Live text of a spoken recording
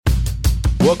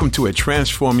Welcome to A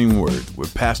Transforming Word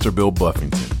with Pastor Bill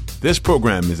Buffington. This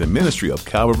program is a ministry of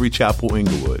Calvary Chapel,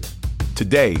 Inglewood.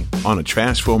 Today on A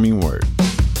Transforming Word.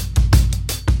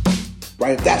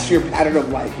 Right, if that's your pattern of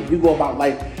life, if you go about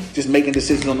life just making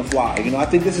decisions on the fly, I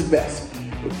think this is best.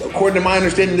 According to my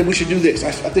understanding that we should do this,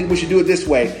 I think we should do it this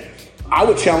way. I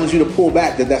would challenge you to pull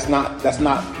back that's not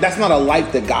a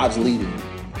life that God's leading.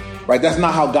 Right? That's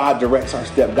not how God directs our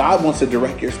steps. God wants to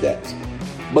direct your steps.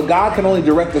 But God can only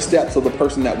direct the steps of the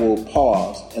person that will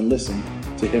pause and listen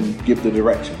to him give the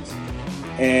directions.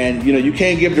 And, you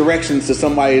can't give directions to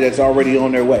somebody that's already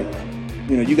on their way.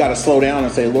 You got to slow down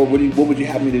and say, Lord, what would you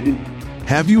have me to do?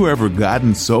 Have you ever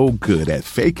gotten so good at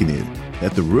faking it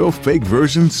that the real fake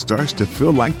version starts to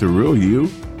feel like the real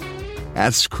you?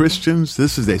 As Christians,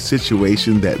 this is a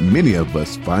situation that many of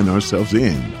us find ourselves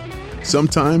in,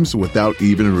 sometimes without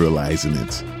even realizing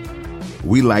it.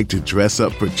 We like to dress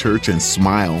up for church and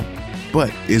smile,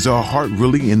 but is our heart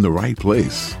really in the right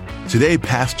place? Today,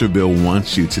 Pastor Bill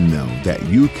wants you to know that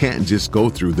you can't just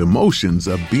go through the motions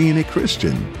of being a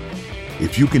Christian.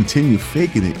 If you continue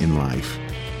faking it in life,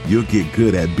 you'll get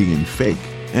good at being fake,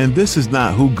 and this is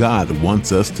not who God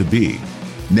wants us to be.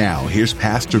 Now, here's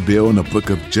Pastor Bill in the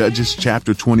book of Judges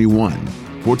chapter 21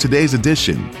 for today's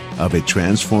edition of A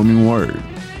Transforming Word.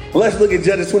 Well, let's look at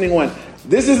Judges 21.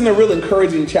 This isn't a real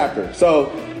encouraging chapter,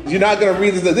 so you're not going to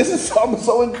read this. This is I'm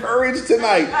so encouraged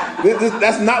tonight.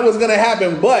 That's not what's going to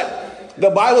happen, but the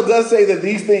Bible does say that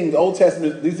these things, Old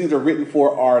Testament, these things are written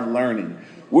for our learning.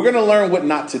 We're going to learn what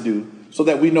not to do so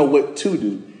that we know what to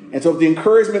do. And so the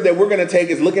encouragement that we're going to take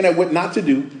is looking at what not to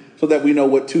do so that we know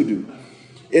what to do.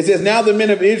 It says, now the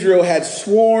men of Israel had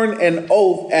sworn an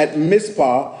oath at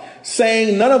Mizpah,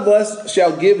 saying, none of us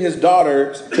shall give his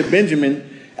daughters to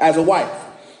Benjamin as a wife.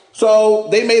 So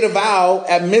they made a vow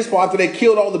at Mizpah after they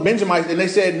killed all the Benjamites, and they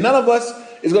said, none of us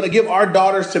is going to give our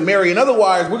daughters to marry. And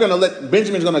otherwise, we're going to let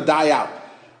Benjamin's going to die out.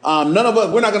 None of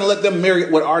us, we're not going to let them marry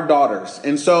with our daughters.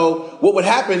 And so what would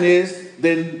happen is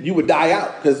then you would die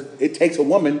out because it takes a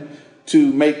woman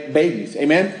to make babies.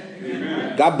 Amen.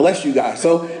 Amen. God bless you guys.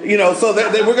 So, so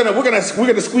we're going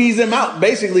to squeeze them out,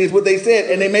 basically is what they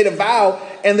said. And they made a vow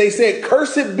and they said,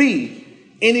 cursed be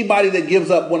anybody that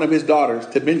gives up one of his daughters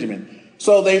to Benjamin.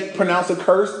 So they pronounce a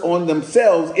curse on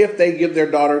themselves if they give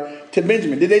their daughter to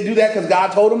Benjamin. Did they do that because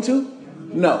God told them to?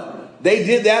 No. They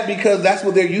did that because that's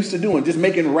what they're used to doing, just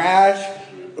making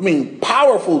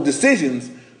powerful decisions,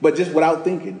 but just without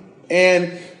thinking.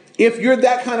 And if you're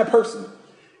that kind of person,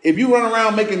 if you run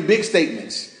around making big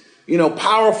statements,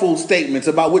 powerful statements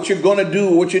about what you're going to do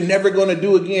or what you're never going to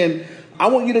do again, I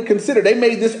want you to consider they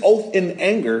made this oath in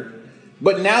anger,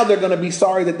 but now they're going to be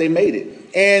sorry that they made it.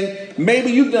 And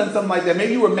maybe you've done something like that.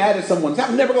 Maybe you were mad at someone.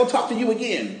 I'm never going to talk to you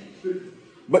again.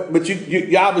 But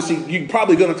you obviously, you're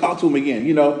probably going to talk to him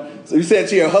again, So you said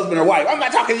to your husband or wife, I'm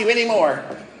not talking to you anymore.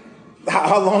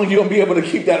 How long are you going to be able to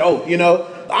keep that oath,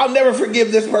 I'll never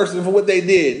forgive this person for what they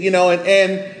did,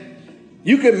 and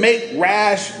you can make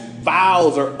rash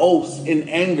vows or oaths in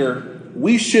anger.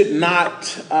 We should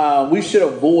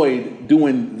avoid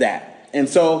doing that. And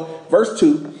so verse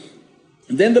 2,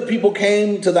 then the people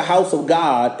came to the house of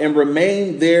God and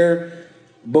remained there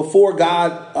before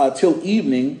God till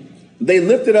evening. They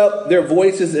lifted up their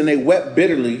voices and they wept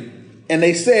bitterly. And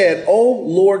they said, O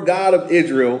Lord God of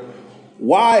Israel,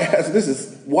 why has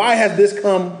this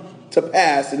come to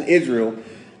pass in Israel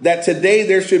that today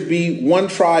there should be one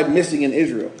tribe missing in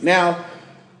Israel? Now,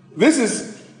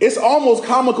 it's almost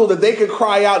comical that they could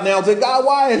cry out now and say, God,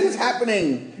 why is this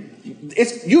happening?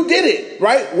 You did it,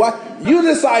 right? You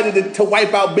decided to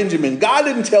wipe out Benjamin. God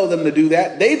didn't tell them to do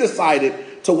that. They decided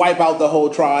to wipe out the whole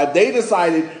tribe. They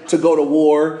decided to go to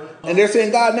war. And they're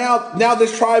saying, God, now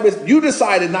this tribe you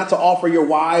decided not to offer your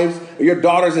wives or your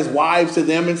daughters as wives to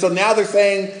them. And so now they're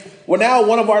saying, well, now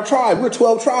one of our tribes, we're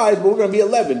 12 tribes, but we're going to be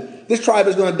 11. This tribe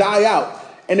is going to die out.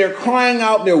 And they're crying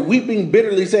out, and they're weeping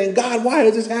bitterly saying, God, why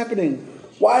is this happening?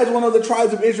 Why is one of the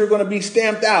tribes of Israel going to be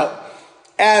stamped out?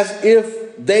 As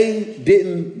if they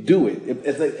didn't do it,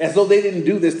 as though they didn't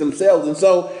do this themselves. And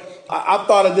so I've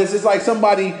thought of this. It's like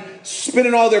somebody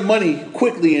spending all their money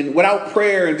quickly and without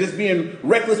prayer and just being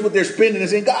reckless with their spending and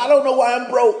saying, God, I don't know why I'm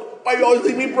broke. Why you always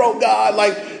leave me broke, God?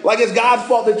 Like it's God's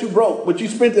fault that you broke, but you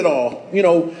spent it all,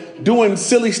 doing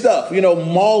silly stuff,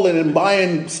 mauling and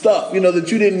buying stuff,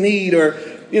 that you didn't need or,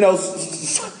 you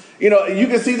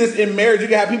can see this in marriage. You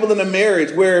can have people in a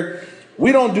marriage where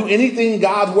we don't do anything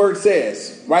God's word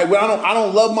says, right? I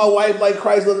don't love my wife like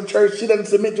Christ loves the church. She doesn't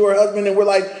submit to her husband. And we're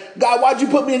like, God, why'd you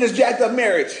put me in this jacked up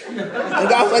marriage? And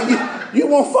God's like, you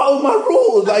won't follow my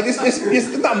rules. Like,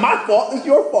 it's not my fault. It's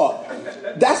your fault.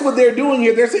 That's what they're doing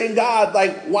here. They're saying, God,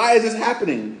 like, why is this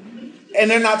happening? And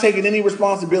they're not taking any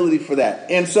responsibility for that.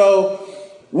 And so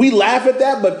we laugh at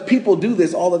that, but people do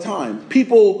this all the time.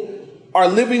 People are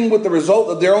living with the result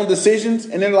of their own decisions,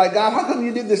 and they're like, God, how come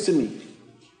you did this to me?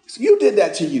 So you did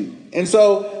that to you. And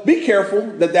so be careful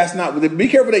be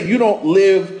careful that you don't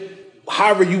live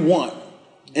however you want.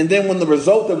 And then when the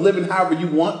result of living however you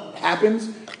want happens,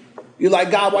 you're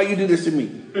like, God, why you do this to me?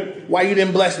 Why you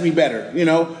didn't bless me better?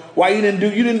 Why you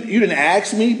didn't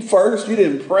ask me first. You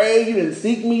didn't pray. You didn't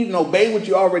seek me. You didn't obey what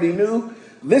you already knew.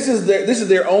 This is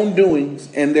their own doings,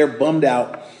 and they're bummed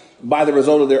out by the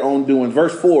result of their own doing.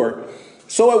 Verse 4,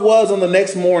 so it was on the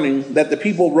next morning that the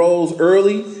people rose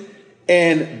early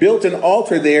and built an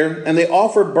altar there, and they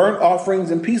offered burnt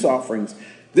offerings and peace offerings.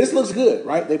 This looks good,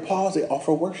 right? They pause, they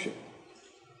offer worship.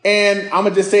 And I'm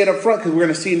going to just say it up front because we're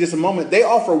going to see in just a moment. They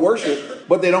offer worship,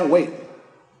 but they don't wait.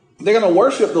 They're going to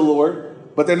worship the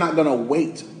Lord, but they're not going to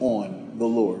wait on the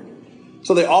Lord.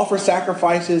 So they offer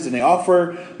sacrifices, and they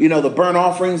offer, the burnt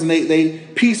offerings, and they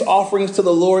peace offerings to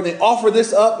the Lord. They offer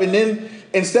this up, and then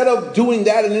instead of doing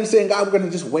that and then saying, God, we're going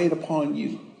to just wait upon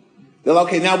you. They're like,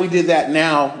 okay, now we did that.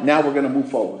 Now we're going to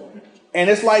move forward. And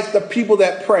it's like the people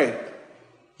that pray,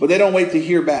 but they don't wait to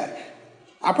hear back.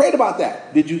 I prayed about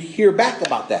that. Did you hear back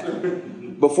about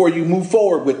that before you move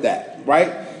forward with that?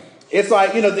 Right? It's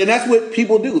like, and that's what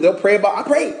people do. They'll pray about, I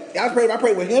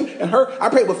prayed with him and her. I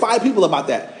prayed with 5 people about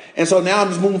that. And so now I'm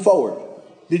just moving forward.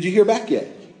 Did you hear back yet?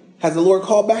 Has the Lord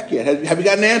called back yet? Have you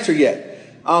got an answer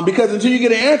yet? Because until you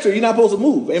get an answer, you're not supposed to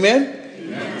move. Amen?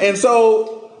 Amen. And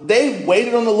so they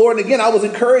waited on the Lord. And again, I was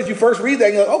encouraged. You first read that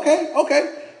and you're like,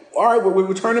 okay. All right,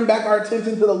 we're turning back our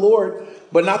attention to the Lord,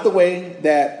 but not the way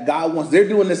that God wants. They're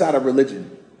doing this out of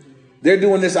religion. They're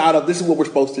doing this out of, this is what we're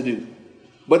supposed to do.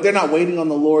 But they're not waiting on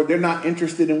the Lord. They're not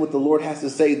interested in what the Lord has to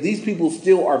say. These people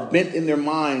still are bent in their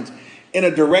minds in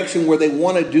a direction where they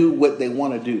want to do what they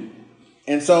want to do.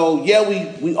 And so,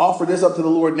 we offer this up to the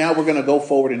Lord. Now we're going to go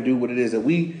forward and do what it is that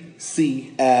we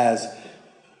see as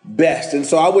best. And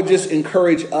so I would just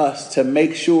encourage us to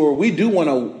make sure we do want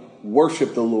to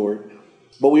worship the Lord,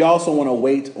 but we also want to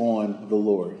wait on the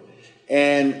Lord.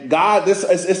 And God, this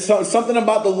is something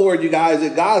about the Lord, you guys,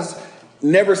 that God's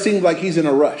never seems like he's in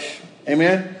a rush.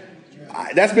 Amen.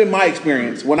 That's been my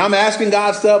experience. When I'm asking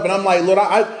God stuff and I'm like, Lord,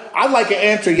 I'd like an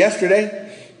answer yesterday,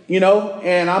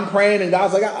 and I'm praying and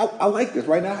God's like, I like this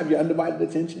right now. Have your undivided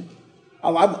attention.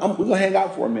 We're going to hang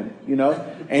out for a minute,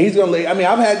 and he's going to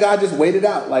I've had God just wait it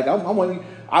out. Like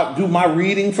I do my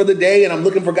reading for the day and I'm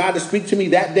looking for God to speak to me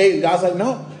that day. And God's like,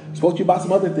 no, I spoke to you about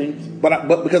some other things,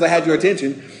 but because I had your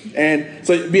attention. And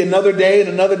so it'd be another day and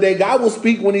another day. God will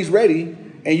speak when he's ready,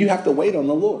 and you have to wait on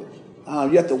the Lord.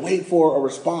 You have to wait for a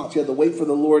response. You have to wait for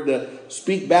the Lord to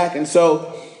speak back. And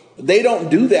so they don't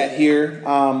do that here.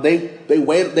 They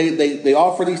wait. They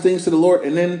offer these things to the Lord.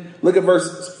 And then look at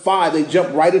verse 5. They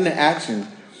jump right into action.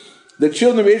 The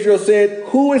children of Israel said,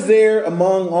 who is there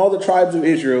among all the tribes of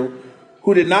Israel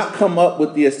who did not come up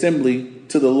with the assembly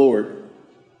to the Lord?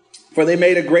 For they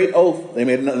made a great oath. They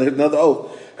made another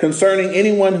oath concerning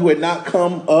anyone who had not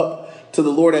come up to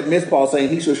the Lord at Mizpah, saying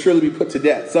he shall surely be put to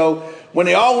death. So when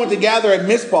they all went to gather at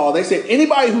Mizpah, they said,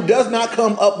 anybody who does not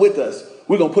come up with us,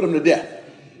 we're going to put him to death.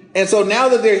 And so now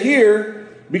that they're here,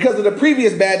 because of the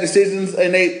previous bad decisions,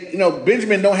 and they,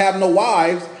 Benjamin don't have no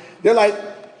wives, they're like,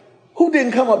 who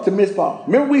didn't come up to Mizpah?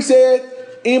 Remember we said,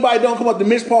 anybody don't come up to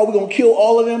Mizpah, we're going to kill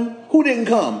all of them? Who didn't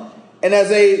come? And as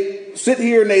they sit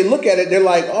here and they look at it, they're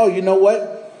like, oh, you know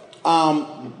what?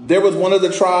 There was one of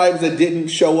the tribes that didn't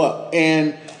show up.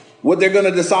 And what they're going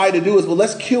to decide to do is, well,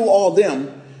 let's kill all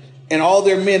them. And all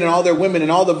their men and all their women and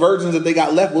all the virgins that they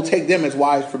got left, we'll take them as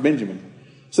wives for Benjamin.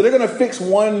 So they're going to fix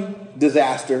one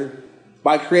disaster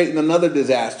by creating another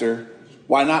disaster.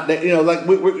 Why not?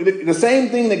 The same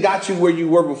thing that got you where you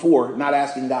were before, not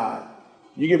asking God.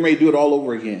 You're getting ready to do it all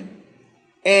over again.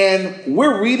 And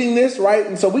we're reading this, right?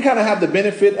 And so we kind of have the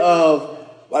benefit of,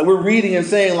 like, we're reading and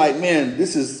saying, like, man,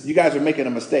 you guys are making a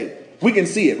mistake. We can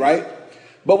see it, right?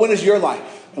 But when it's your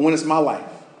life and when it's my life,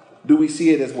 do we see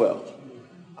it as well?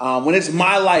 When it's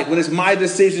my life, when it's my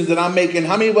decisions that I'm making,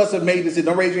 how many of us have made decisions?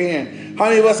 Don't raise your hand. How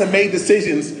many of us have made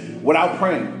decisions without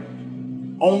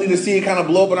praying, only to see it kind of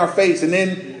blow up in our face? And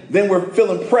then we're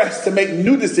feeling pressed to make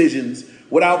new decisions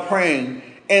without praying.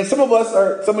 And some of y'all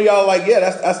are like, yeah,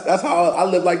 that's how I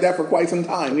lived like that for quite some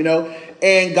time,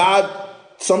 And God,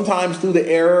 sometimes through the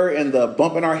error and the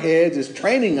bump in our heads, is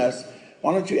training us.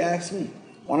 Why don't you ask me?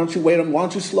 Why don't you wait? Why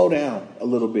don't you slow down a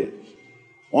little bit?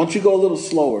 Why don't you go a little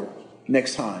slower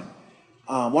next time?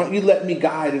 Why don't you let me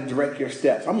guide and direct your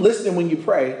steps? I'm listening when you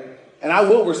pray, and I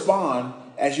will respond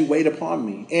as you wait upon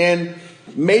me. And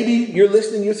maybe you're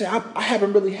listening, you say, I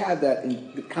haven't really had that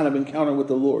kind of encounter with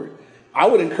the Lord. I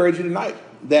would encourage you tonight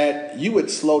that you would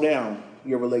slow down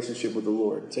your relationship with the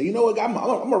Lord. Say, you know what, God, I'm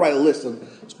going to write a list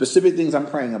of specific things I'm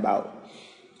praying about.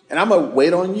 And I'm going to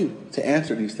wait on you to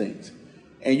answer these things.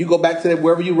 And you go back to that,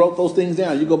 wherever you wrote those things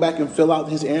down, you go back and fill out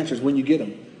his answers when you get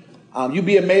them. You'd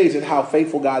be amazed at how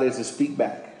faithful God is to speak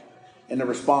back and to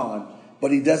respond.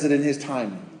 But he does it in his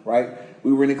timing, right?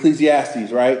 We were in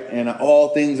Ecclesiastes, right? And all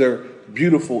things are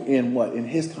beautiful in what? In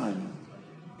his timing.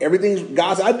 I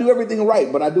do everything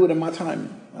right, but I do it in my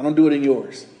timing. I don't do it in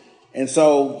yours. And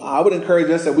so I would encourage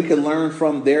us that we can learn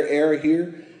from their era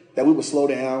here, that we would slow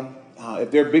down.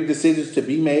 If there are big decisions to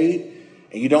be made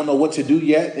and you don't know what to do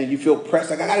yet and you feel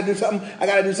pressed, like I got to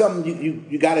do something,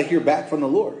 you got to hear back from the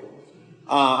Lord.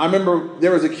 I remember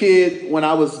there was a kid when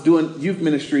I was doing youth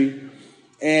ministry,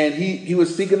 and he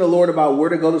was seeking the Lord about where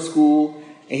to go to school.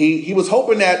 And he was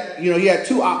hoping that, he had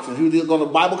two options. He was either going to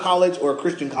Bible college or a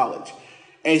Christian college.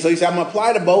 And so he said, I'm going to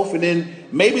apply to both, and then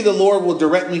maybe the Lord will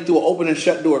direct me through an open and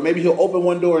shut door. Maybe he'll open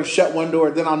one door and shut one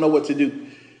door, then I'll know what to do.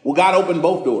 Well, God opened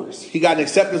both doors. He got an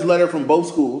acceptance letter from both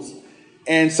schools.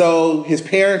 And so his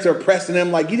parents are pressing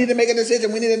him like, you need to make a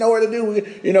decision. We need to know what to do.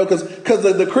 Because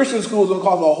the Christian schools will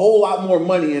cost a whole lot more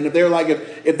money. And if they're like,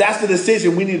 if that's the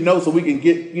decision, we need to know so we can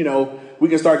get, we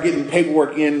can start getting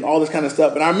paperwork in, all this kind of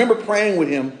stuff. And I remember praying with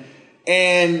him,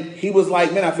 and he was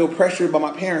like, man, I feel pressured by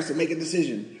my parents to make a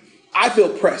decision. I feel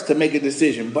pressed to make a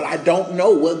decision, but I don't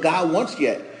know what God wants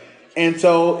yet. And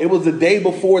so it was the day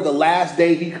before the last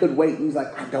day he could wait. He's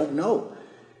like, I don't know.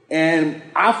 And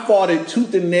I fought it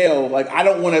tooth and nail. Like, I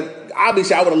don't want to,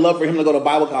 obviously I would have loved for him to go to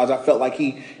Bible college. I felt like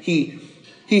he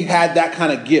had that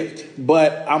kind of gift,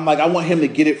 but I'm like, I want him to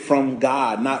get it from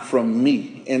God, not from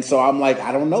me. And so I'm like,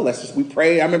 I don't know. We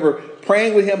pray. I remember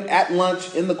praying with him at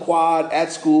lunch, in the quad,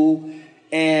 at school.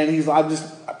 And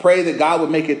I pray that God would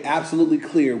make it absolutely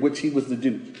clear which he was to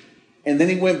do. And then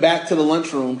he went back to the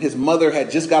lunchroom. His mother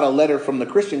had just got a letter from the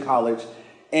Christian college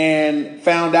and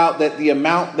found out that the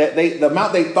amount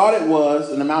they thought it was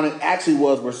and the amount it actually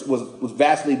was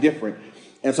vastly different.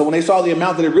 And so when they saw the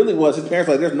amount that it really was, his parents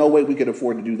were like, there's no way we could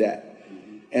afford to do that.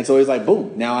 And so he's like,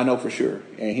 boom, now I know for sure.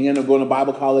 And he ended up going to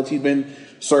Bible college. He's been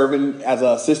serving as an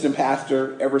assistant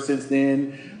pastor ever since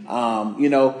then.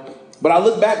 But I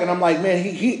look back and I'm like,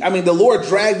 man, the Lord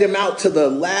dragged him out to the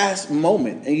last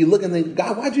moment. And you look and think,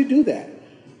 God, why'd you do that?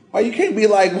 Why you can't be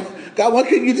like, God, why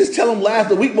couldn't you just tell him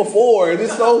the week before? And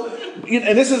it's so,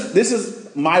 and this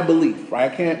is my belief,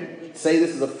 right? I can't say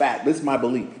this is a fact. This is my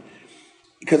belief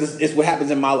because it's what happens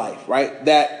in my life, right?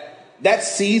 That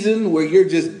season where you're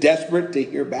just desperate to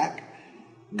hear back,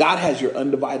 God has your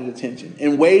undivided attention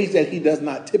in ways that he does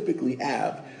not typically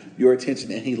have your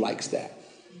attention, and he likes that.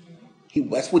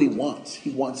 That's what he wants. He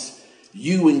wants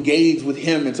you engaged with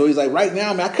him. And so he's like, right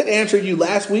now, man, I could answer you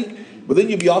last week, but then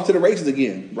you'd be off to the races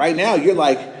again. Right now, you're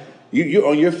like, you're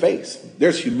on your face.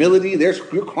 There's humility.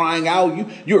 You're crying out.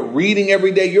 You're reading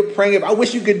every day. You're praying. I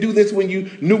wish you could do this when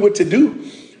you knew what to do,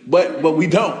 but we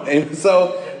don't. And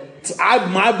so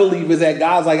my belief is that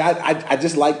God's like, I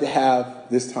just like to have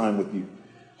this time with you.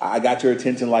 I got your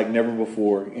attention like never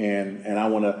before, and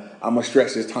I'm gonna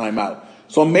stretch this time out.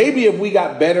 So maybe if we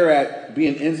got better at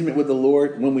being intimate with the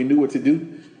Lord when we knew what to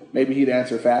do, maybe he'd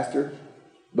answer faster,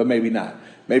 but maybe not.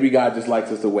 Maybe God just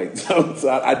likes us to wait. So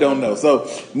I don't know.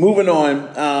 So moving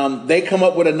on, they come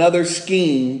up with another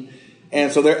scheme.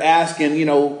 And so they're asking,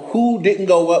 who didn't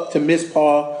go up to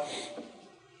Mizpah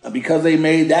because they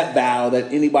made that vow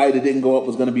that anybody that didn't go up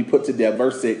was going to be put to death.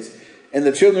 Verse 6. And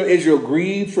the children of Israel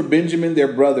grieved for Benjamin,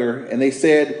 their brother, and they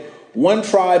said, one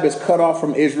tribe is cut off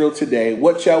from Israel today.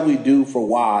 What shall we do for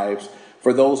wives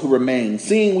for those who remain?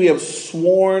 Seeing we have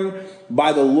sworn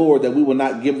by the Lord that we will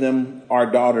not give them our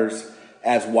daughters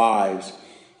as wives.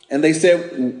 And they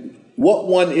said, what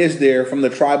one is there from the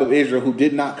tribe of Israel who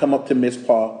did not come up to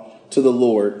Mizpah to the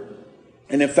Lord?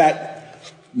 And in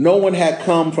fact, no one had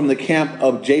come from the camp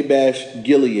of Jabesh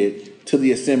Gilead to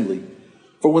the assembly.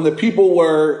 For when the people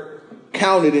were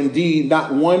counted, indeed,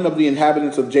 not one of the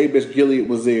inhabitants of Jabesh Gilead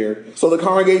was there. So the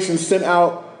congregation sent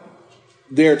out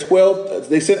their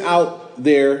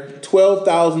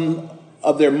 12,000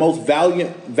 of their most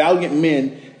valiant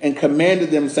men and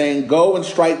commanded them, saying, go and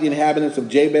strike the inhabitants of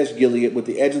Jabesh Gilead with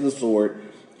the edge of the sword,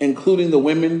 including the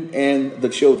women and the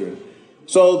children.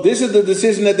 So this is the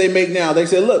decision that they make now. They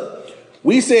said, look,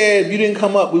 we said if you didn't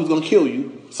come up, we was going to kill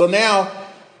you. So now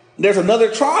there's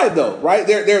another tribe, though, right?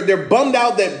 They're bummed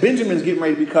out that Benjamin's getting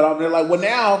ready to be cut off. They're like, well,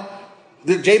 now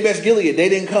the Jabesh Gilead, they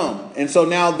didn't come. And so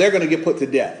now they're going to get put to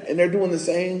death. And they're doing the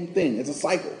same thing. It's a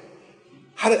cycle.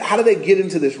 How do they get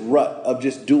into this rut of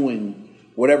just doing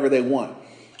whatever they want?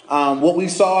 What we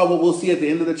saw, what we'll see at the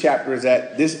end of the chapter is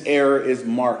that this era is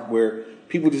marked where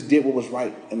people just did what was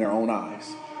right in their own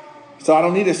eyes. So I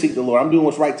don't need to seek the Lord. I'm doing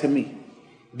what's right to me.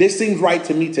 This seems right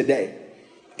to me today.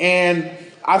 And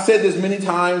I've said this many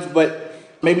times, but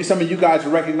maybe some of you guys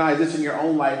recognize this in your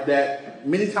own life, that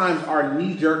many times our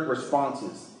knee-jerk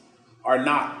responses are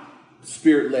not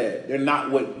Spirit-led. They're not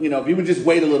what, if you would just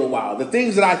wait a little while. The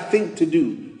things that I think to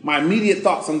do, my immediate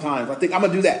thought sometimes, I think I'm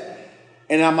going to do that.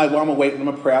 And I'm like, well, I'm going to wait and I'm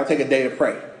going to pray. I'll take a day to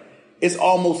pray. It's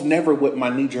almost never what my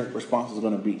knee-jerk response is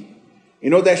going to be. You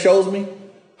know what that shows me?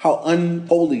 How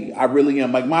unholy I really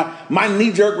am. Like my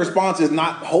knee-jerk response is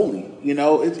not holy.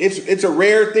 It's a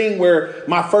rare thing where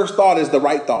my first thought is the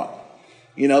right thought.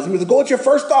 Somebody says, go with your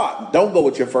first thought. Don't go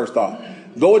with your first thought.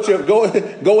 Go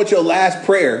with your last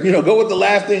prayer. Go with the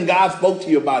last thing God spoke to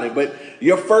you about it. But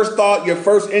your first thought, your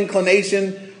first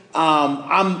inclination,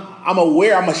 I'm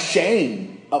aware, I'm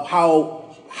ashamed of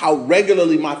how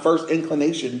regularly my first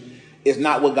inclination is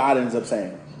not what God ends up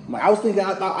saying. I'm like, I was thinking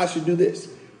I thought I should do this.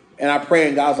 And I pray,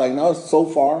 and God's like, no, it's so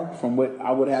far from what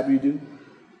I would have you do.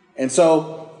 And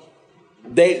so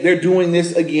they're doing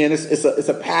this again. It's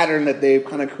a pattern that they've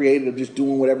kind of created of just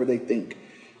doing whatever they think.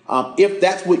 If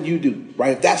that's what you do,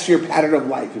 right? If that's your pattern of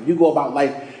life, if you go about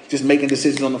life just making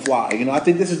decisions on the fly, I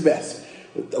think this is best.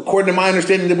 According to my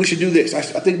understanding that we should do this, I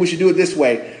think we should do it this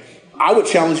way. I would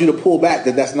challenge you to pull back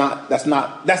that's not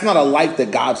a life that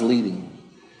God's leading,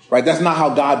 right? That's not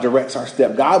how God directs our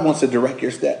steps. God wants to direct your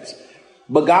steps.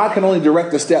 But God can only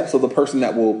direct the steps of the person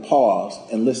that will pause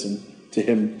and listen to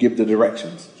him give the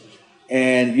directions.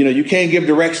 And, you can't give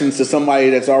directions to somebody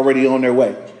that's already on their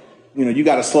way. You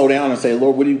got to slow down and say,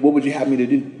 Lord, what would you have me to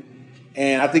do?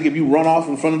 And I think if you run off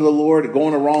in front of the Lord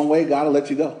going the wrong way, God will let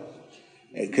you go.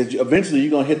 Because eventually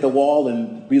you're going to hit the wall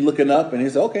and be looking up and he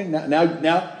says, okay,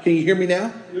 now, can you hear me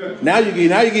now? Yeah. Now you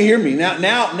can hear me.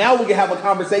 Now we can have a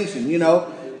conversation,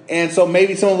 And so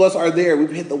maybe some of us are there.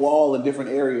 We've hit the wall in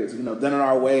different areas, done it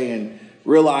our way and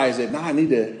realized that, I need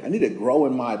to grow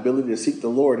in my ability to seek the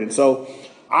Lord. And so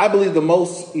I believe the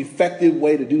most effective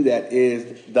way to do that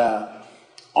is the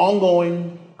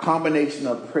ongoing combination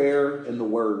of prayer and the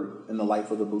word in the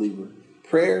life of the believer.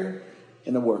 Prayer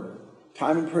and the word.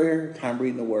 Time in prayer, time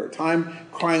reading the word. Time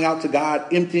crying out to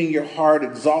God, emptying your heart,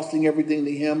 exhausting everything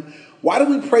to him. Why do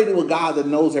we pray to a God that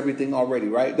knows everything already,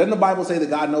 right? Doesn't the Bible say that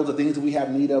God knows the things that we have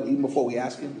need of even before we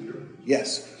ask him?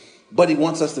 Yes. But he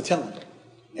wants us to tell him.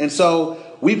 And so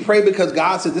we pray because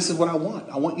God said, this is what I want.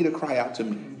 I want you to cry out to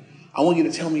me. I want you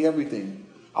to tell me everything.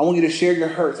 I want you to share your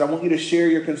hurts. I want you to share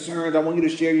your concerns. I want you to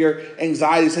share your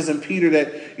anxieties. It says in Peter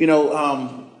that,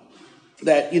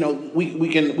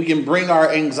 we can bring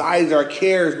our anxieties, our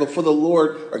cares before the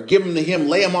Lord or give them to him,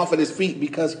 lay them off at his feet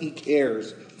because he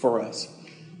cares for us.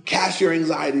 Cast your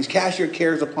anxieties, cast your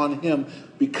cares upon him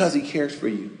because he cares for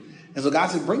you. And so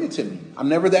God said, bring it to me. I'm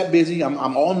never that busy. I'm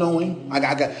all knowing.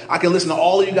 I can listen to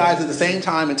all of you guys at the same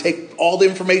time and take all the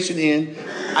information in.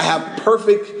 I have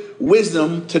perfect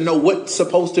wisdom to know what's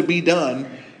supposed to be done.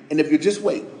 And if you just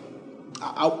wait,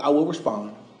 I will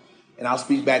respond and I'll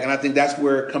speak back. And I think that's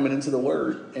where coming into the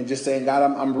word and just saying, God,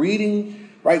 I'm reading,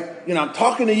 right? I'm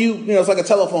talking to you. It's like a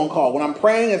telephone call. When I'm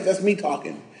praying, that's me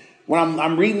talking. When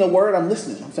I'm reading the word, I'm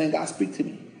listening. I'm saying, God, speak to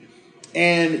me.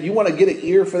 And you want to get an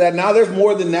ear for that. Now there's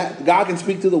more than that. God can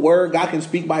speak through the word. God can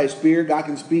speak by his spirit. God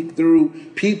can speak through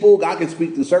people. God can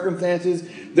speak through circumstances.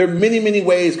 There are many, many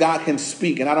ways God can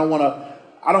speak. And I don't want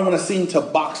to seem to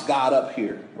box God up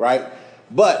here, right?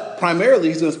 But primarily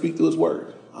he's going to speak through his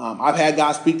word. I've had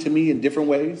God speak to me in different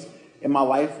ways in my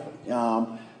life.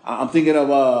 I'm thinking of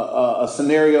a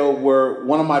scenario where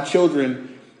one of my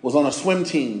children was on a swim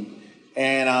team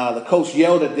and the coach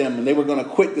yelled at them and they were going to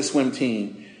quit the swim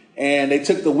team. And they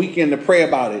took the weekend to pray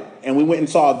about it. And we went and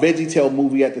saw a VeggieTale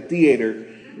movie at the theater.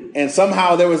 And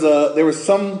somehow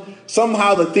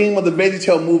somehow the theme of the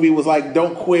VeggieTale movie was like,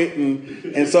 don't quit.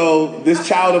 And so this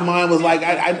child of mine was like,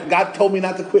 God told me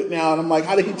not to quit now. And I'm like,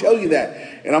 how did he tell you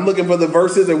that? And I'm looking for the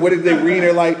verses and what did they read?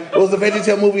 They're like, it was the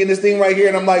VeggieTale movie and this thing right here.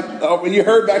 And I'm like, oh, you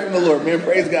heard back from the Lord, man,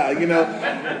 praise God,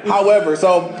 However,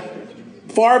 so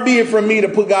far be it from me to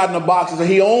put God in a box. So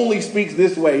he only speaks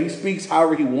this way. He speaks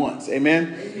however he wants.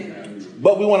 Amen.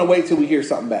 But we want to wait till we hear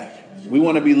something back. We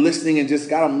want to be listening and just,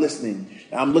 God, I'm listening.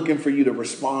 And I'm looking for you to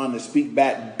respond and speak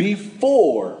back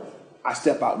before I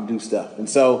step out and do stuff. And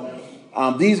so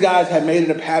these guys have made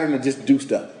it a pattern to just do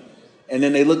stuff. And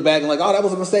then they look back and like, oh, that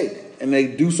was a mistake. And they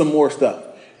do some more stuff.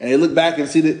 And they look back and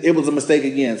see that it was a mistake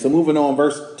again. So moving on,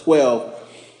 verse 12.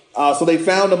 So they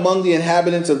found among the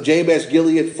inhabitants of Jabesh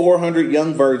Gilead 400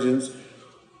 young virgins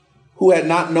who had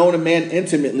not known a man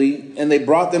intimately, and they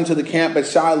brought them to the camp at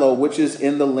Shiloh, which is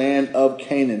in the land of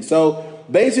Canaan. So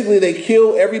basically they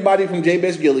kill everybody from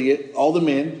Jabesh Gilead, all the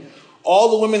men,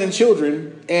 all the women and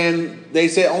children, and they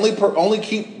said only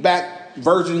keep back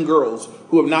virgin girls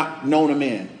who have not known a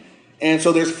man. And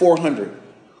so there's 400.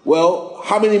 Well,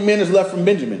 how many men is left from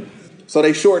Benjamin? So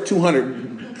they short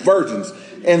 200 virgins.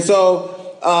 And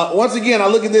so once again, I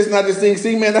look at this and I just think,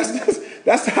 see, man,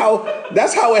 that's how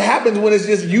it happens when it's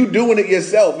just you doing it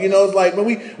yourself. You know, it's like when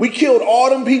we killed all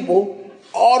them people,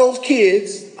 all those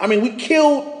kids. I mean, we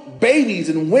killed babies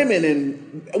and women,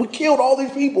 and we killed all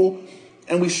these people,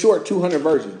 and we short 200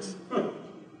 virgins.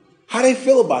 How they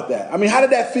feel about that? I mean, how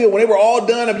did that feel when they were all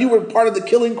done? If you were part of the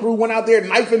killing crew, went out there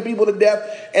knifing people to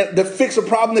death and to fix a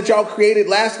problem that y'all created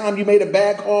last time you made a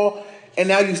bad call, and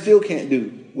now you still can't do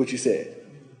what you said.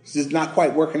 It's just not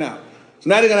quite working out. So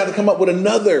now they're going to have to come up with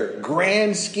another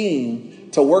grand scheme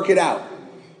to work it out.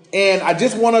 And I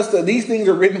just want us to, these things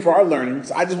are written for our learning.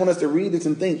 So I just want us to read this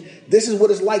and think, this is what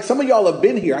it's like. Some of y'all have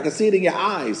been here. I can see it in your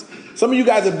eyes. Some of you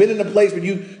guys have been in a place where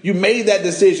you made that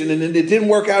decision and it didn't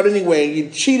work out anyway. You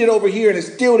cheated over here and it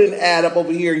still didn't add up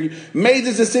over here. You made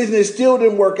this decision and it still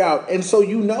didn't work out. And so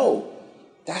you know,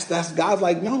 that's God's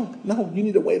like, no, you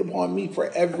need to wait upon me for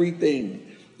everything.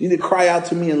 You need to cry out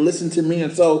to me and listen to me.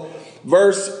 And so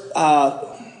verse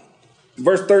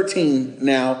 13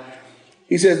 now,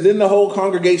 he says, then the whole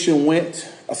congregation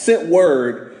sent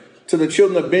word to the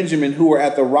children of Benjamin who were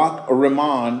at the rock of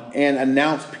Rimmon and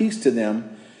announced peace to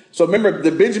them. So remember,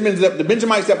 the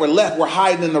Benjamites that were left were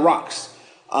hiding in the rocks,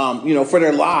 for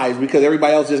their lives because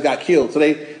everybody else just got killed. So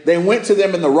they went to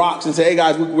them in the rocks and said, hey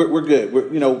guys, we're good.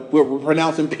 We're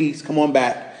pronouncing peace. Come on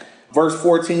back. Verse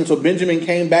 14. So Benjamin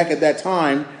came back at that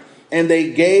time and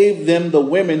they gave them the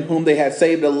women whom they had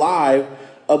saved alive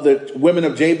of the women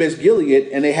of Jabesh Gilead,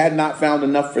 and they had not found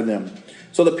enough for them.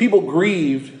 So the people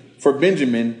grieved for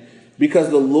Benjamin because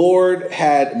the Lord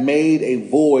had made a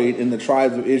void in the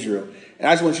tribes of Israel. And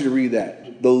I just want you to read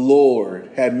that. The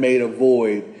Lord had made a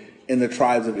void in the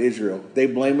tribes of Israel. They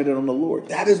blamed it on the Lord.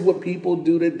 That is what people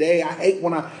do today. I hate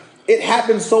when it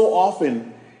happens so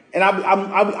often. And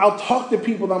I'll talk to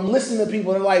people and I'm listening to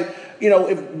people and they're like,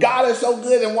 if God is so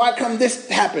good, then why come this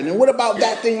happen? And what about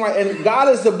that thing? Right? And God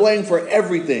is to blame for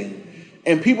everything.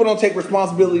 And people don't take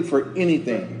responsibility for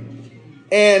anything.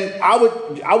 And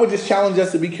I would just challenge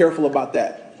us to be careful about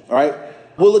that. All right.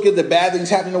 We'll look at the bad things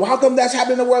happening. Well, how come that's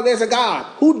happening in the world? There's a God.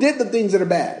 Who did the things that are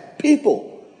bad?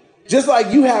 People. Just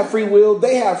like you have free will,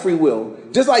 they have free will.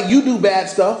 Just like you do bad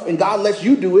stuff and God lets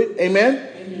you do it.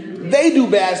 Amen. They do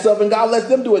bad stuff and God lets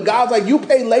them do it. God's like, you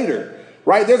pay later,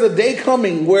 right? There's a day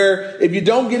coming where if you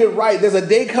don't get it right, there's a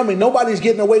day coming. Nobody's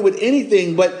getting away with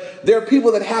anything, but there are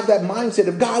people that have that mindset.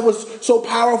 If God was so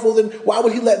powerful, then why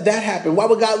would he let that happen? Why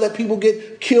would God let people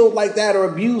get killed like that or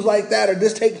abused like that or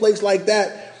this take place like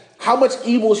that? How much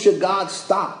evil should God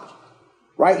stop,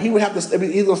 right? He would have to,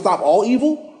 he's going to stop all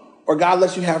evil, or God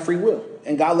lets you have free will.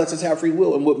 And God lets us have free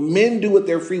will. And what men do with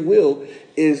their free will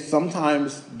is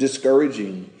sometimes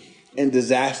discouraging and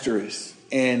disastrous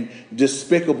and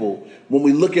despicable when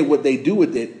we look at what they do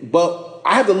with it. But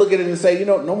I have to look at it and say,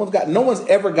 no one's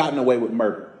ever gotten away with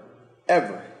murder.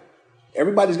 Ever.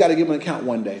 Everybody's got to give an account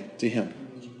one day to him.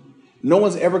 No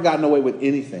one's ever gotten away with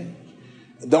anything.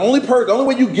 The only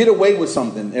way you get away with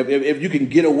something, if you can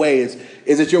get away,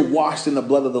 is that you're washed in the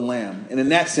blood of the Lamb. And in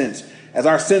that sense, as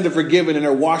our sins are forgiven and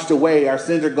are washed away, our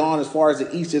sins are gone as far as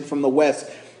the east is from the west,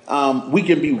 we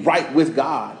can be right with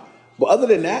God. But other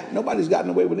than that, nobody's gotten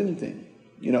away with anything.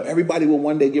 Everybody will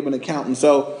one day give an account. And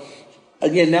so,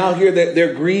 again, now here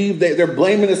they're grieved. They're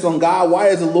blaming this on God. Why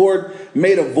has the Lord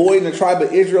made a void in the tribe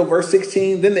of Israel? Verse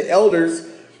 16, then the elders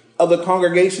of the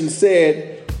congregation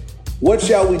said, what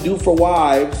shall we do for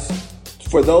wives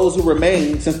for those who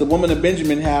remain, since the women of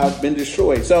Benjamin have been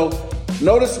destroyed? So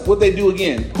notice what they do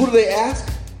again. Who do they ask?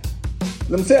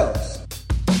 Themselves.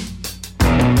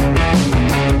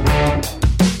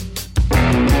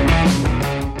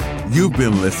 You've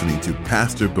been listening to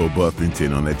Pastor Bill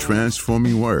Buffington on A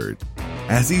Transforming Word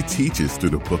as he teaches through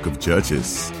the book of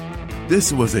Judges.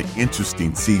 This was an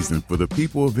interesting season for the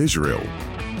people of Israel,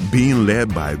 being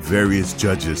led by various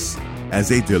judges as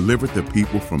they delivered the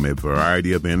people from a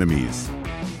variety of enemies.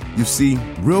 You see,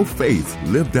 real faith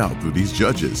lived out through these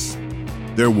judges.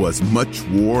 There was much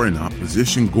war and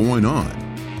opposition going on,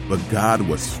 but God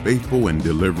was faithful in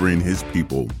delivering his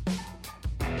people.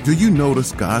 Do you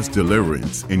notice God's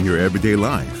deliverance in your everyday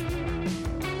life?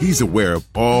 He's aware of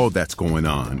all that's going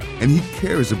on, and he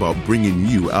cares about bringing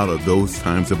you out of those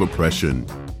times of oppression.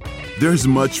 There's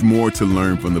much more to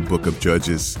learn from the book of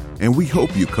Judges, and we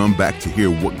hope you come back to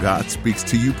hear what God speaks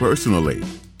to you personally.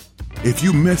 If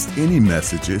you missed any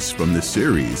messages from this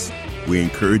series, we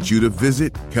encourage you to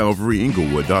visit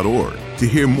CalvaryInglewood.org to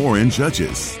hear more in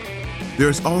Judges.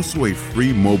 There's also a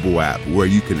free mobile app where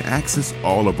you can access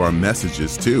all of our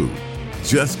messages too.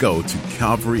 Just go to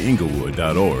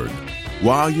CalvaryInglewood.org.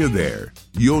 While you're there,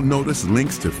 you'll notice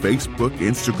links to Facebook,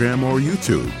 Instagram, or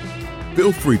YouTube.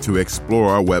 Feel free to explore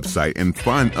our website and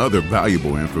find other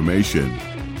valuable information.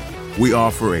 We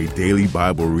offer a daily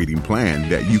Bible reading plan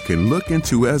that you can look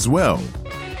into as well.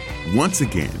 Once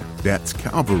again, that's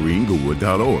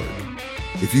CalvaryInglewood.org.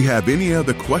 If you have any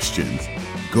other questions,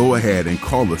 go ahead and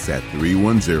call us at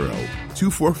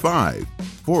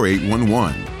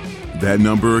 310-245-4811. That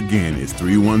number again is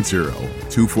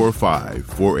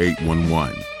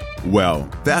 310-245-4811. Well,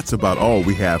 that's about all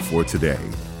we have for today.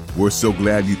 We're so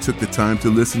glad you took the time to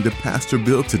listen to Pastor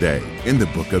Bill today in the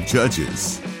book of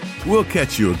Judges. We'll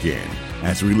catch you again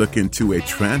as we look into a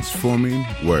transforming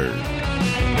word.